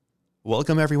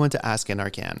Welcome everyone to Ask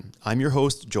NRCan. I'm your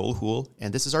host, Joel Houle,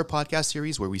 and this is our podcast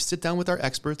series where we sit down with our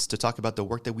experts to talk about the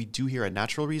work that we do here at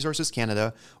Natural Resources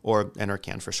Canada, or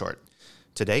NRCan for short.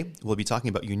 Today, we'll be talking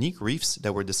about unique reefs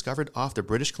that were discovered off the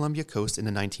British Columbia coast in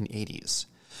the 1980s.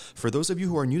 For those of you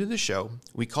who are new to the show,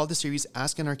 we call the series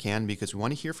Ask NRCan because we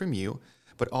want to hear from you,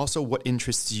 but also what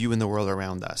interests you in the world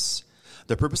around us.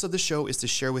 The purpose of the show is to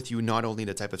share with you not only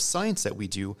the type of science that we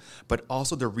do, but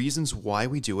also the reasons why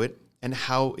we do it and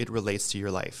how it relates to your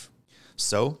life.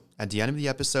 So, at the end of the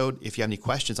episode, if you have any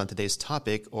questions on today's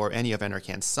topic or any of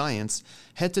NRCan's science,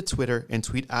 head to Twitter and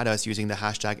tweet at us using the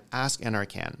hashtag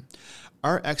AskNRCan.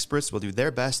 Our experts will do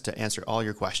their best to answer all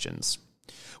your questions.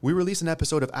 We release an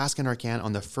episode of Ask NRCan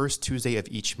on the first Tuesday of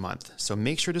each month, so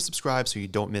make sure to subscribe so you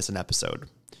don't miss an episode.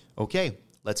 Okay,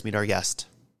 let's meet our guest.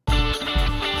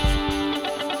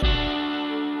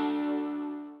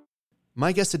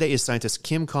 My guest today is scientist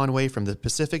Kim Conway from the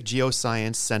Pacific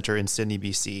Geoscience Centre in Sydney,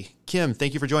 BC. Kim,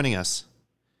 thank you for joining us.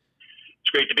 It's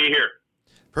great to be here.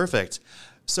 Perfect.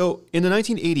 So, in the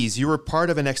 1980s, you were part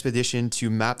of an expedition to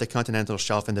map the continental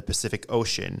shelf in the Pacific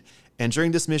Ocean. And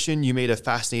during this mission, you made a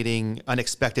fascinating,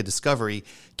 unexpected discovery.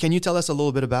 Can you tell us a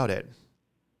little bit about it?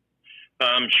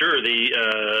 Sure.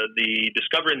 The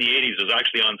discovery in the 80s was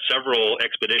actually on several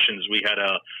expeditions. We had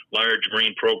a large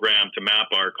marine program to map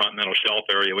our continental shelf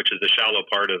area, which is the shallow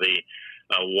part of the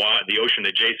ocean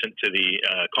adjacent to the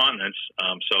continents.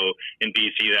 So in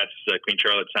BC, that's Queen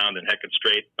Charlotte Sound and Hecate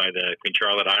Strait by the Queen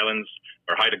Charlotte Islands,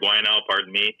 or Haida Gwaii,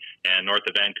 and north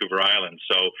of Vancouver Island.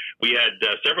 So we had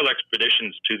several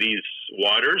expeditions to these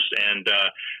waters and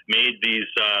made these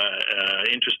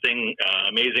interesting,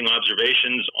 amazing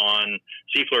observations on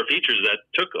seafloor features that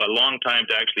took a long time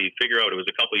to actually figure out. It was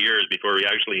a couple of years before we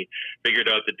actually figured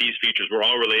out that these features were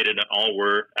all related and all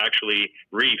were actually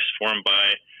reefs formed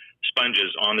by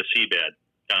sponges on the seabed.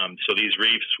 So these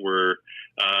reefs were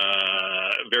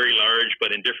very large,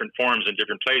 but in different forms in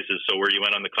different places. So where you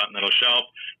went on the continental shelf,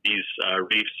 these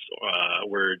reefs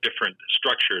were different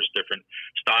structures, different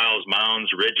styles, mounds,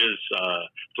 ridges,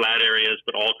 flat areas,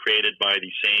 but all created by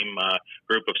the same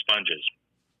group of sponges.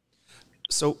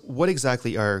 So what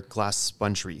exactly are glass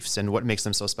sponge reefs and what makes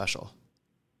them so special?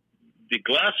 The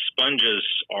glass sponges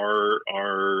are,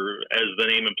 as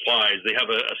the name implies, they have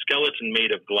a skeleton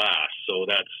made of glass. So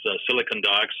that's silicon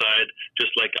dioxide,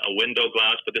 just like a window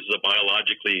glass, but this is a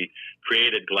biologically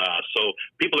created glass. So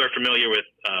people are familiar with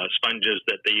sponges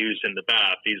that they use in the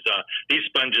bath. These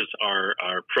sponges are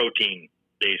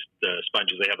protein-based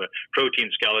sponges. They have a protein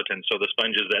skeleton. So the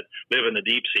sponges that live in the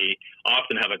deep sea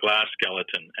often have a glass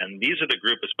skeleton. And these are the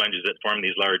group of sponges that form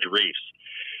these large reefs.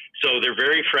 So they're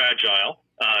very fragile.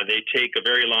 They take a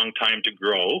very long time to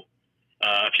grow,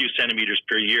 a few centimeters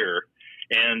per year.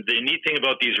 And the neat thing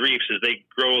about these reefs is they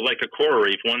grow like a coral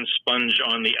reef, one sponge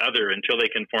on the other, until they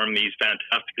can form these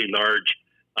fantastically large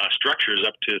structures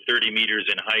up to 30 meters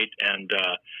in height and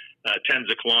tens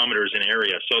of kilometers in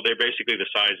area. So they're basically the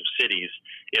size of cities.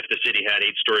 If the city had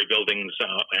 8-story buildings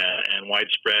and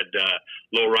widespread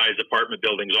low-rise apartment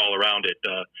buildings all around it,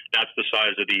 that's the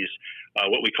size of these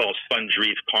what we call sponge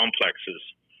reef complexes.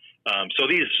 So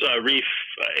these reef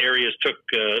areas took,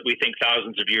 we think,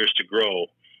 thousands of years to grow.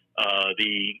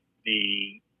 The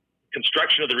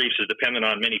construction of the reefs is dependent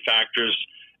on many factors,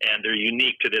 and they're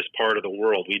unique to this part of the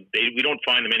world. We don't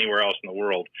find them anywhere else in the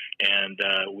world, and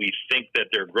we think that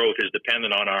their growth is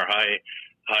dependent on our high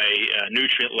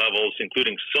nutrient levels,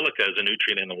 including silica as a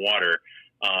nutrient in the water.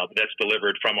 That's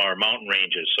delivered from our mountain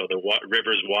ranges. So the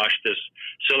rivers wash this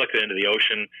silica into the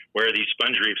ocean, where these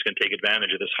sponge reefs can take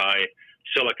advantage of this high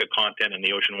silica content in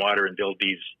the ocean water and build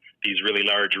these really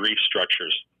large reef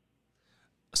structures.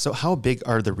 So how big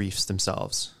are the reefs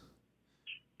themselves?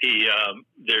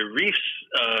 The reefs,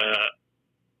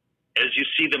 as you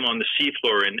see them on the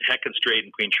seafloor in Hecate Strait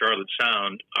and Queen Charlotte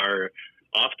Sound, are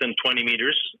often 20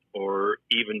 meters or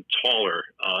even taller,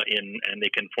 and they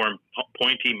can form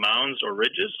pointy mounds or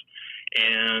ridges.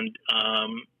 And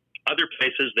other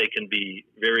places, they can be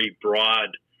very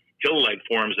broad hill-like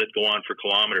forms that go on for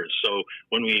kilometers. So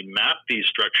when we map these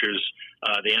structures,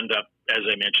 they end up, as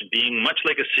I mentioned, being much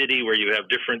like a city where you have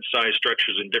different size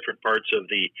structures in different parts of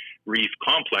the reef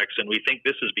complex. And we think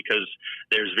this is because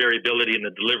there's variability in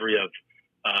the delivery of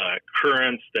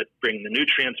currents that bring the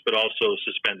nutrients, but also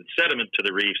suspended sediment to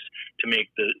the reefs to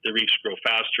make the reefs grow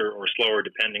faster or slower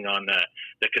depending on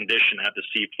the condition at the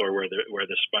seafloor where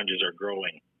the sponges are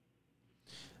growing.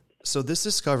 So this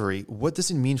discovery, what does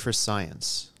it mean for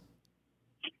science?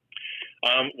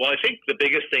 Well, I think the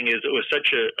biggest thing is it was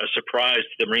such a surprise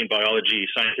to the marine biology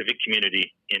scientific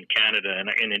community in Canada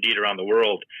and indeed around the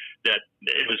world that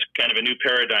it was kind of a new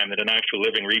paradigm that an actual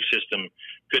living reef system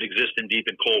could exist Reef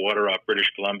in Coldwater off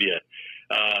British Columbia.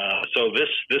 So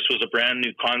this was a brand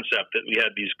new concept that we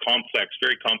had these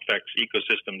very complex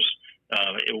ecosystems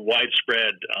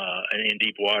widespread in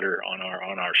deep water on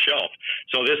our shelf.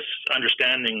 So this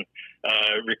understanding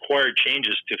required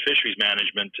changes to fisheries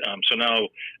management. So now,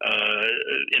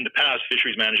 in the past,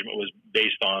 fisheries management was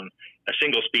based on a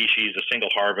single species, a single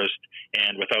harvest,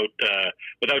 and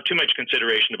without too much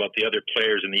consideration about the other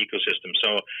players in the ecosystem.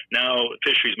 So now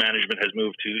fisheries management has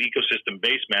moved to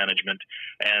ecosystem-based management,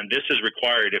 and this is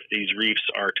required if these reefs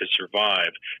are to survive.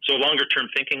 So longer-term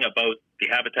thinking about the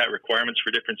habitat requirements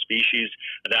for different species,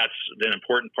 that's an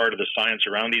important part of the science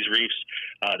around these reefs.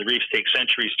 The reefs take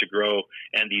centuries to grow,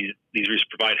 and these reefs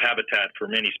provide habitat for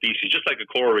many species, just like a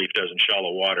coral reef does in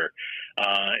shallow water.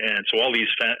 And so all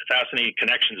these fascinating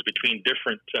connections between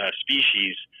different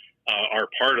species are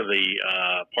part of the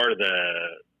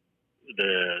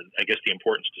I guess the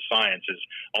importance to science is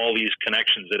all these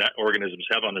connections that organisms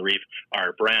have on the reef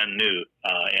are brand new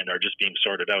and are just being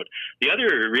sorted out. The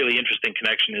other really interesting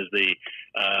connection is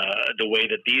the way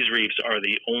that these reefs are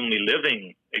the only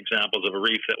living examples of a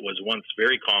reef that was once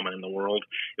very common in the world.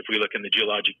 If we look in the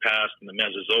geologic past in the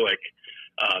Mesozoic,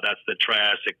 that's the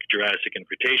Triassic, Jurassic, and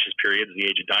Cretaceous periods, the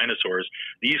age of dinosaurs.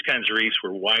 These kinds of reefs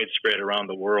were widespread around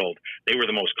the world. They were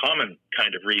the most common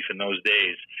kind of reef in those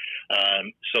days.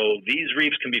 So these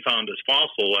reefs can be found as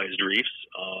fossilized reefs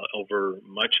over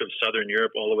much of southern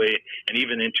Europe all the way, and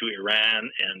even into Iran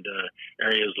and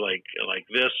areas like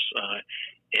this.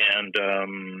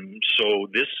 So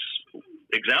this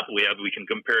example we can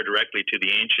compare directly to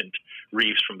the ancient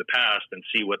reefs from the past and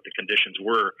see what the conditions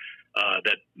were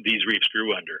that these reefs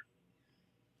grew under.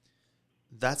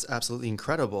 That's absolutely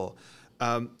incredible.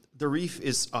 The reef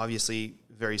is obviously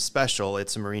very special.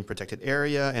 It's a marine protected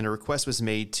area, and a request was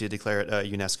made to declare it a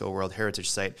UNESCO World Heritage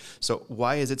Site. So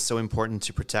why is it so important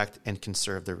to protect and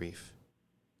conserve the reef?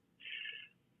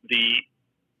 The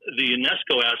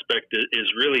UNESCO aspect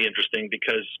is really interesting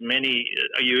because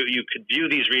you could view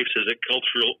these reefs as a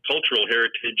cultural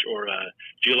heritage or a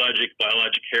geologic,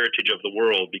 biologic heritage of the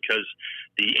world, because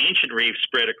the ancient reefs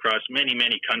spread across many,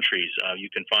 many countries. You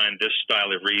can find this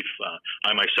style of reef.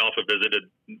 I myself have visited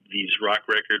these rock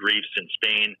record reefs in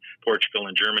Spain, Portugal,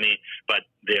 and Germany, but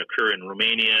they occur in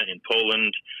Romania, in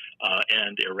Poland,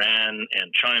 and Iran,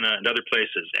 and China, and other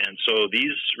places. And so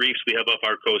these reefs we have off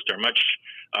our coast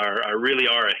really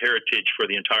are a heritage for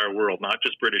the entire world, not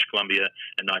just British Columbia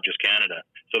and not just Canada.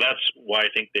 So that's why I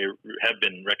think they have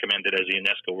been recommended as a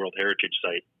UNESCO World Heritage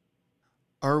Site.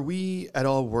 Are we at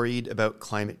all worried about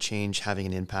climate change having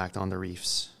an impact on the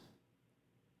reefs?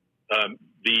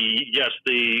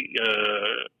 The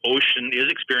ocean is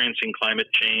experiencing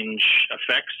climate change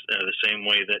effects the same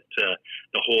way that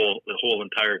the whole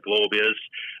entire globe is.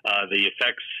 The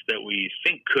effects that we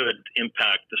think could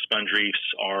impact the sponge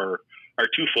reefs are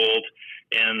twofold.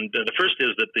 And the first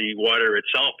is that the water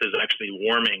itself is actually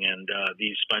warming, and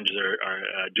these sponges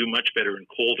do much better in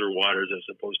colder waters as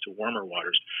opposed to warmer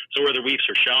waters. So where the reefs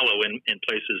are shallow in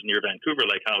places near Vancouver,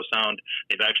 like Howe Sound,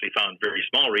 they've actually found very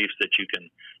small reefs that you can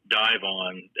dive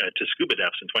on to scuba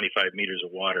depths in 25 meters of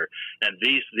water. And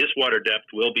this water depth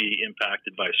will be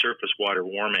impacted by surface water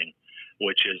warming,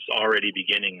 which is already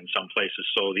beginning in some places.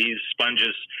 So these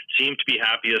sponges seem to be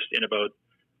happiest in about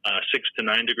 6 to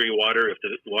 9 degree water. If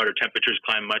the water temperatures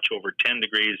climb much over 10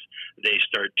 degrees, they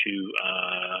start to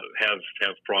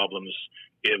have problems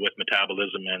with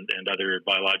metabolism and other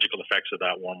biological effects of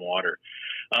that warm water.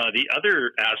 The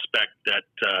other aspect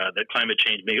that climate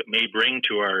change may bring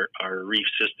to our reef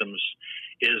systems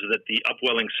is that the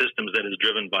upwelling systems that is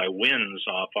driven by winds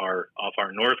off our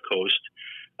north coast,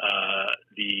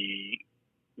 the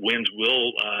winds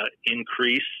will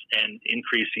increase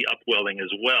the upwelling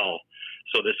as well.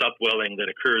 So this upwelling that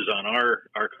occurs on our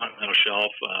continental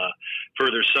shelf,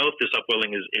 further south, this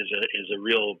upwelling is a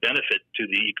real benefit to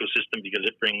the ecosystem because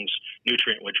it brings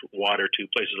nutrient-rich water to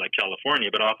places like California.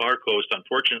 But off our coast,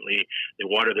 unfortunately, the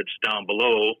water that's down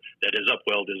below that is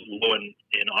upwelled is low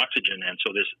in oxygen, and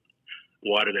so this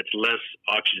water that's less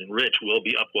oxygen-rich will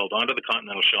be upwelled onto the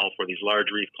continental shelf where these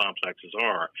large reef complexes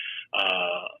are.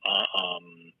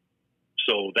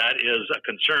 So that is a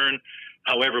concern.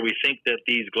 However, we think that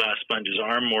these glass sponges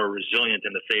are more resilient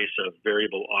in the face of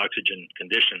variable oxygen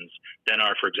conditions than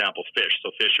are, for example, fish.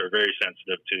 So fish are very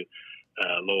sensitive to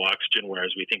low oxygen, whereas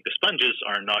we think the sponges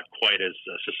are not quite as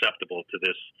susceptible to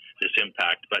this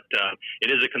impact. But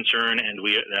it is a concern, and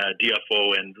we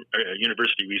DFO and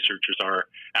university researchers are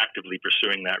actively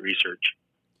pursuing that research.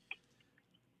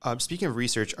 Speaking of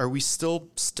research, are we still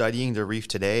studying the reef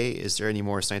today? Is there any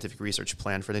more scientific research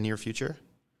planned for the near future?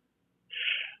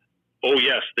 Oh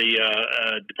yes, the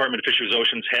Department of Fisheries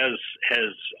Oceans has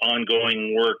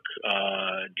ongoing work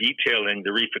detailing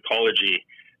the reef ecology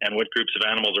and what groups of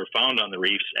animals are found on the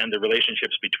reefs and the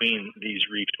relationships between these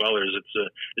reef dwellers.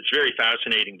 It's very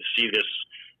fascinating to see this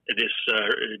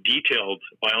detailed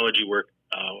biology work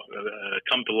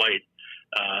come to light,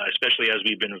 especially as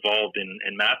we've been involved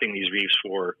in mapping these reefs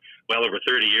for well over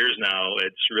 30 years now.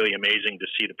 It's really amazing to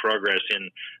see the progress in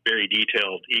very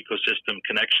detailed ecosystem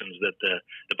connections that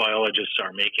the biologists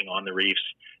are making on the reefs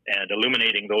and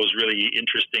illuminating those really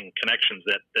interesting connections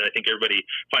that I think everybody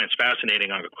finds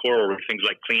fascinating on a coral reef, things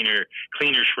like cleaner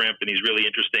shrimp and these really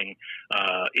interesting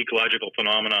ecological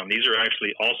phenomena. These are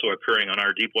actually also occurring on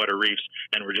our deep water reefs,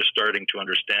 and we're just starting to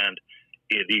understand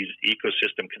these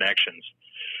ecosystem connections.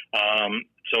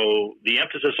 So the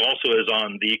emphasis also is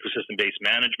on the ecosystem-based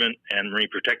management and marine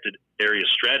protected area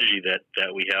strategy that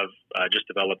we have just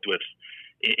developed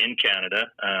in Canada,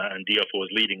 and DFO is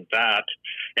leading that.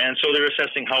 And so they're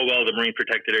assessing how well the marine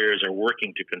protected areas are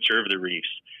working to conserve the reefs.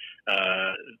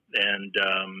 And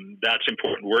that's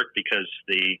important work because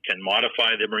they can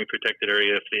modify the marine protected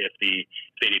area if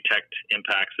they detect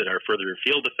impacts that are further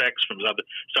field effects from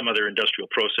some other industrial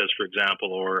process, for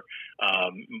example, or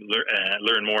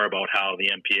learn more about how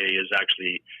the MPA is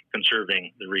actually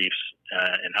conserving the reefs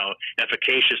and how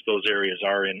efficacious those areas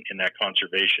are in that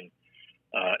conservation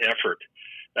effort.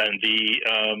 And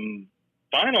the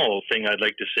final thing I'd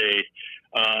like to say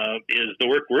is the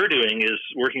work we're doing is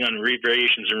working on reef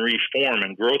variations in reef form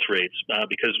and growth rates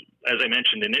because, as I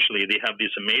mentioned initially, they have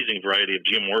this amazing variety of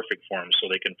geomorphic forms,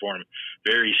 so they can form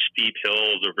very steep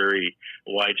hills or very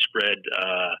widespread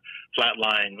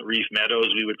flat-lying reef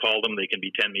meadows, we would call them. They can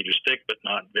be 10 meters thick but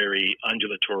not very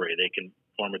undulatory. They can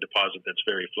form a deposit that's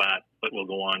very flat but will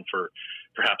go on for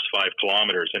perhaps 5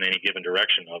 kilometers in any given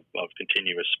direction of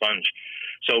continuous sponge.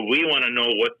 So we want to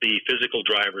know what the physical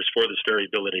drivers for this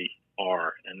variability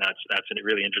are, and that's a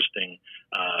really interesting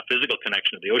physical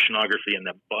connection of the oceanography and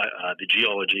the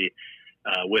geology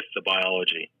with the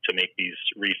biology to make these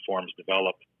reef forms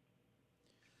develop.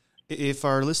 If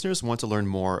our listeners want to learn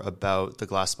more about the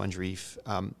glass sponge reef,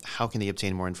 how can they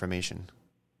obtain more information?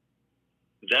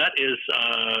 That is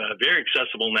very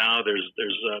accessible now. There's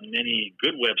many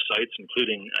good websites,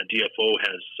 including DFO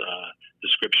has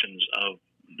descriptions of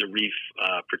the reef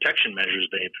protection measures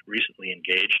they've recently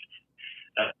engaged.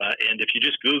 And if you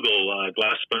just Google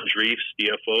glass sponge reefs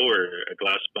DFO or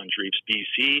glass sponge reefs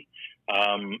BC,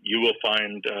 you will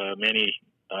find many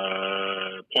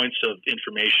points of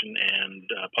information and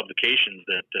publications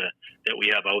that we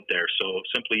have out there. So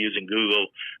simply using Google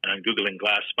and Googling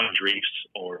glass sponge reefs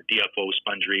or DFO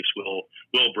sponge reefs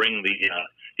will bring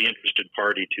the interested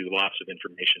party to lots of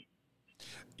information.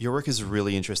 Your work is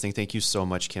really interesting. Thank you so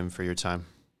much, Kim, for your time.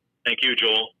 Thank you,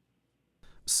 Joel.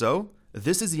 So,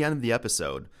 this is the end of the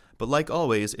episode, but like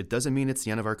always, it doesn't mean it's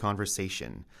the end of our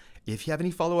conversation. If you have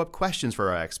any follow-up questions for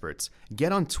our experts,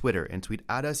 get on Twitter and tweet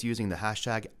at us using the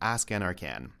hashtag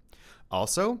AskNRCan.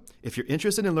 Also, if you're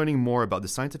interested in learning more about the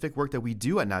scientific work that we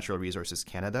do at Natural Resources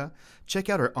Canada, check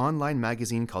out our online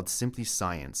magazine called Simply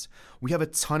Science. We have a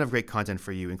ton of great content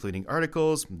for you, including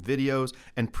articles, videos,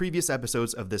 and previous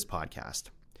episodes of this podcast.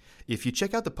 If you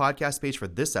check out the podcast page for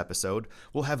this episode,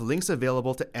 we'll have links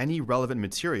available to any relevant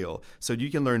material so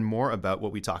you can learn more about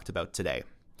what we talked about today.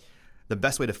 The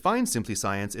best way to find Simply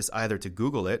Science is either to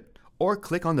Google it or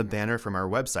click on the banner from our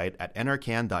website at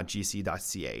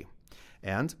nrcan.gc.ca.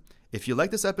 And if you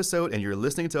like this episode and you're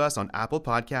listening to us on Apple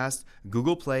Podcasts,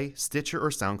 Google Play, Stitcher, or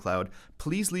SoundCloud,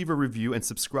 please leave a review and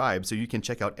subscribe so you can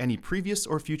check out any previous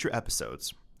or future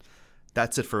episodes.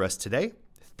 That's it for us today.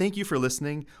 Thank you for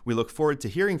listening. We look forward to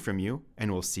hearing from you,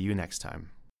 and we'll see you next time.